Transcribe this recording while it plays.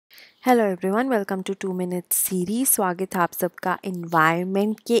Hello everyone, welcome to 2 minute series. स्वागत है आप सबका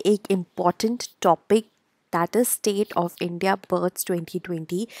इन्वायरमेंट के एक important topic that is state of India birds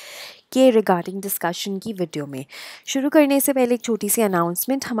 2020 के रिगार्डिंग डिस्कशन की वीडियो में। शुरू करने से पहले एक छोटी सी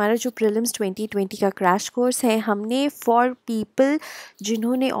अनाउंसमेंट। हमारा जो प्रीलिम्स 2020 का क्रैश कोर्स है, हमने फॉर पीपल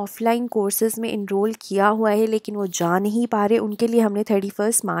जिन्होंने ऑफलाइन कोर्सेज में इनरोल किया हुआ है लेकिन वो जा नहीं पा रहे, उनके लिए हमने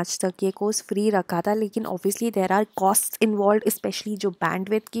 31 मार्च तक ये कोर्स फ्री रखा था। लेकिन obviously there are cost involve, specially जो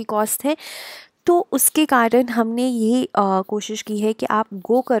बैंडविड्थ की कॉस्ट है, तो उसके कारण हमने ये कोशिश की है कि आप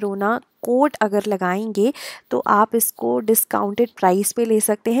गो करो ना कोड अगर लगाएंगे तो आप इसको डिस्काउंटेड प्राइस पे ले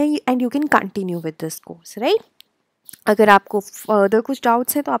सकते हैं and you can continue with this course, right. अगर आपको फर्दर कुछ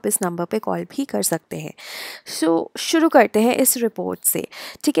डाउट्स हैं तो आप इस नंबर पे कॉल भी कर सकते हैं। शुरू करते हैं इस रिपोर्ट से,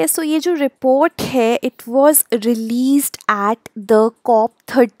 ठीक है। ये जो रिपोर्ट है, it was released at the COP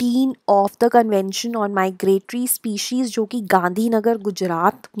 13 of the convention on migratory species, जो कि गांधीनगर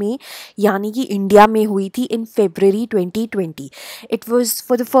गुजरात में यानी कि इंडिया में हुई थी इन February 2020। It was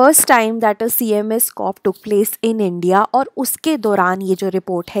for the first time that a CMS COP took place in India, और उसके दौरान ये जो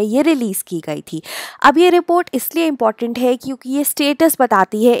रिपोर्ट है ये रिलीज़ की गई थी। अब ये रिपोर्ट इसलिए इम्पॉर्टेंट है क्योंकि ये स्टेटस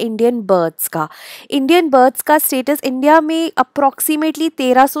बताती है इंडियन बर्ड्स का। इंडियन बर्ड्स का स्टेटस, इंडिया में अप्रॉक्सीमेटली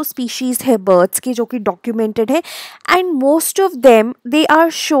 1300 स्पीशीज़ है बर्ड्स की जो कि डॉक्यूमेंटेड है, and most of them they are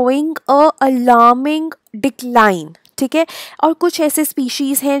showing a alarming decline, ठीक है। और कुछ ऐसे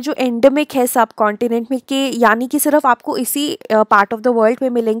स्पीशीज़ हैं जो एंडेमिक है सब कॉन्टिनेंट में के, यानी कि सिर्फ आपको इसी पार्ट ऑफ द वर्ल्ड में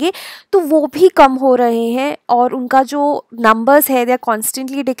मिलेंगे, तो वो भी कम हो रहे हैं और उनका जो नंबर्स है they are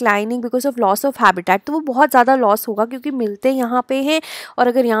constantly declining because of loss of habitat. तो वो बहुत ज़्यादा लॉस होगा क्योंकि मिलते यहाँ पे हैं, और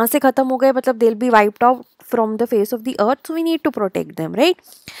अगर यहाँ से ख़त्म हो गए मतलब they will be wiped out from the face of the earth, so we need to protect them,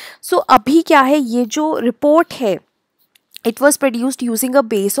 right. अभी क्या है, ये जो रिपोर्ट है it was produced using a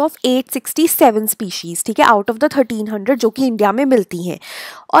base of 867 species, ठीक है, आउट ऑफ द 1300 जो कि इंडिया में मिलती हैं।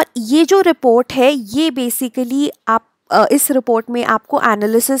 और ये जो रिपोर्ट है ये बेसिकली आप इस रिपोर्ट में आपको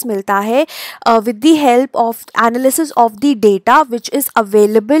एनालिसिस मिलता है with the help of analysis of the data which is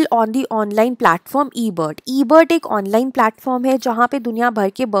available on the online platform ई-बर्ड एक ऑनलाइन प्लेटफॉर्म है जहाँ पे दुनिया भर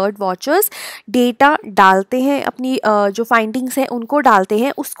के बर्ड वॉचर्स डेटा डालते हैं, अपनी जो फाइंडिंग्स हैं उनको डालते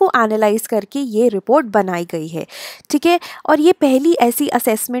हैं, उसको एनालाइज करके ये रिपोर्ट बनाई गई है, ठीक है। और ये पहली ऐसी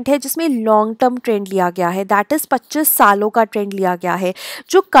असेसमेंट है जिसमें लॉन्ग टर्म ट्रेंड लिया गया है, दैट इज़ 25 सालों का ट्रेंड लिया गया है।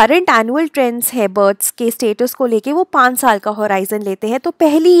 जो करंट एनुअल ट्रेंड्स है बर्ड्स के स्टेटस को लेके वो 5 साल का होराइजन लेते हैं। तो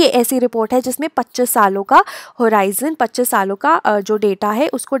पहली ये ऐसी रिपोर्ट है जिसमें 25 सालों का होराइजन, 25 सालों का जो डेटा है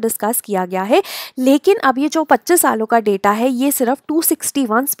उसको डिस्कस किया गया है। लेकिन अब ये जो 25 सालों का डेटा है ये सिर्फ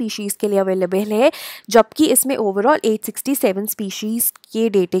 261 स्पीशीज़ के लिए अवेलेबल है, जबकि इसमें ओवरऑल 867 स्पीशीज़ के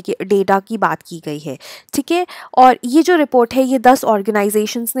डेटा की बात की गई है, ठीक है। और ये जो रिपोर्ट है ये 10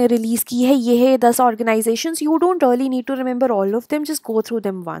 ऑर्गेनाइजेशंस ने रिलीज़ की है। ये है 10 organisations, you don't really need to remember all of them, just go through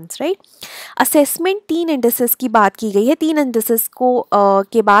them once, right. Assessment 3 indices की बात की गई है। 3 इंडिसेस को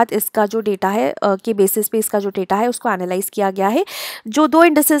के बाद इसका जो डेटा है के बेसिस पे इसका जो डेटा है उसको एनालाइज किया गया है। जो 2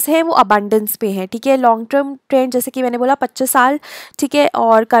 इंडिसेस हैं वो अबंडेंस पे हैं, ठीक है। लॉन्ग टर्म ट्रेंड जैसे कि मैंने बोला 25 साल, ठीक है,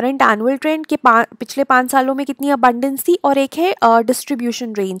 और करंट एनुअल ट्रेंड के पिछले 5 सालों में कितनी अबंडेंस थी, और एक है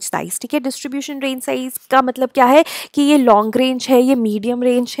डिस्ट्रीब्यूशन रेंज साइज, ठीक है। डिस्ट्रीब्यूशन रेंज साइज का मतलब क्या है कि ये लॉन्ग रेंज है, ये मीडियम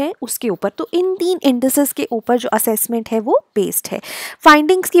रेंज है, उसके ऊपर। तो इन 3 इंडिसेस के ऊपर जो असेसमेंट है वो बेस्ड है।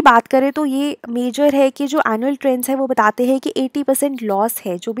 फाइंडिंग्स की बात करें तो ये मेजर है कि जो एनुअल ट्रेंड्स है वो बताते हैं कि 80% लॉस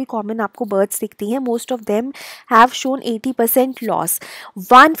है। जो भी कॉमन आपको बर्ड्स दिखती हैं most of them have shown 80% loss.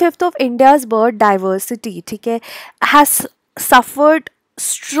 1/5 of India's bird diversity, ठीक है, has suffered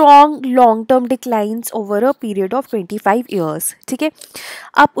strong long term declines over a period of 25 years, ठीक है।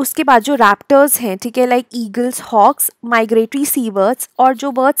 अब उसके बाद जो रैप्टर्स हैं, ठीक है, लाइक ईगल्स, हॉक्स, माइग्रेटरी सी बर्ड्स, और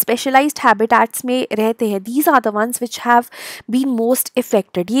जो बर्ड स्पेशलाइज्ड हैबिटेट्स में रहते हैं, these are the ones which have been most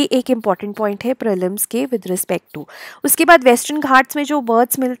affected. ये एक इंपॉर्टेंट पॉइंट है प्रीलिम्स के विद रिस्पेक्ट टू। उसके बाद वेस्टर्न घाट्स में जो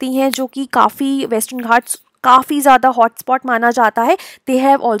बर्ड्स मिलती हैं, जो कि काफ़ी वेस्टर्न घाट्स काफ़ी ज़्यादा हॉटस्पॉट माना जाता है, they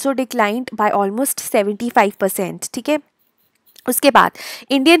have also declined by almost 75%, ठीक है। उसके बाद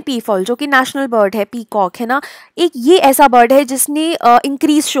इंडियन पीफॉल जो कि नेशनल बर्ड है, पीकॉक है ना, एक ये ऐसा बर्ड है जिसने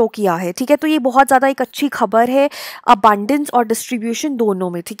इंक्रीज शो किया है, ठीक है। तो ये बहुत ज़्यादा एक अच्छी खबर है अबंडेंस और डिस्ट्रीब्यूशन दोनों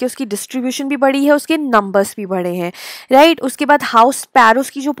में, ठीक है। उसकी डिस्ट्रीब्यूशन भी बड़ी है, उसके नंबर्स भी बड़े हैं, राइट। उसके बाद हाउस स्पैरोज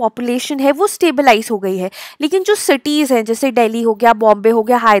की जो पॉपुलेशन है वो स्टेबलाइज हो गई है, लेकिन जो सिटीज़ हैं जैसे दिल्ली हो गया, बॉम्बे हो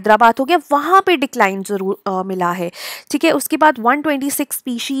गया, हैदराबाद हो गया, वहाँ पर डिक्लाइन ज़रूर मिला है, ठीक है। उसके बाद 126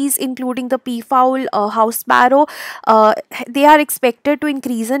 species including the पीफाउल, house sparrow, they are expected to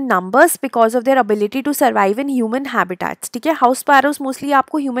increase in numbers because of their ability to survive in human habitats, ठीक है। हाउस स्पैरोज मोस्टली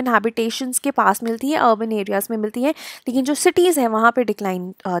आपको ह्यूमन हैबिटेशंस के पास मिलती है, अर्बन एरियाज में मिलती है, लेकिन जो सिटीज़ हैं वहाँ पे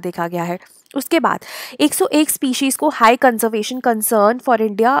डिक्लाइन देखा गया है। उसके बाद 101 स्पीशीज़ को high conservation concern for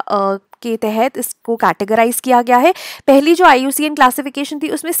India के तहत इसको कैटेगराइज किया गया है। पहली जो IUCN क्लासिफिकेशन थी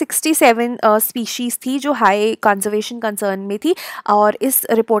उसमें 67 स्पीशीज़ थी जो हाई कंजर्वेशन कंसर्न में थी, और इस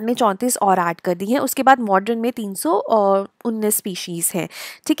रिपोर्ट ने 34 और ऐड कर दी हैं। उसके बाद मॉडर्न में 319 स्पीशीज़ हैं,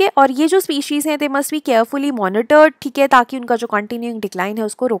 ठीक है। और ये जो स्पीशीज़ हैं they must be carefully monitored, ठीक है, ताकि उनका जो कंटिन्यूइंग डिक्लाइन है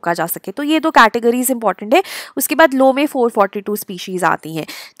उसको रोका जा सके। तो ये दो कैटेगरीज इंपॉर्टेंट है। उसके बाद लो में 442 स्पीशीज़ आती हैं,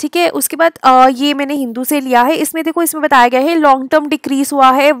 ठीक है। उसके बाद ये मैंने हिंदू से लिया है। इसमें देखो, इसमें बताया गया है लॉन्ग टर्म डिक्रीज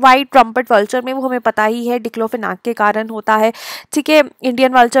हुआ है वाइट ट्रम्पेट वल्चर में, वो हमें पता ही है डिक्लोफेनाक के कारण होता है, ठीक है।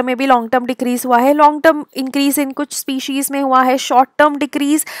 इंडियन वल्चर में भी लॉन्ग टर्म डिक्रीज हुआ है। लॉन्ग टर्म इंक्रीज इन कुछ स्पीशीज में हुआ है, short term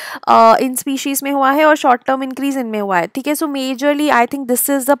decrease in species में हुआ है, और शॉर्ट टर्म इंक्रीज इनमें हुआ है, ठीक है। सो majorly I think this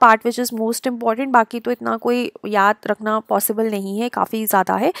is the part which is most important. बाकी तो इतना कोई याद रखना पॉसिबल नहीं है, काफ़ी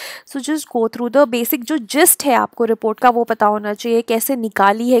ज़्यादा है। So just go through the basic जो जिस्ट है आपको रिपोर्ट का वो पता होना चाहिए, कैसे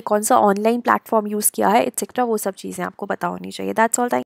निकाली है, कौन सा ऑनलाइन प्लेटफॉर्म यूज़ किया है, एक्सेट्रा, वो सब चीज़ें आपको पता होनी चाहिए। That's all.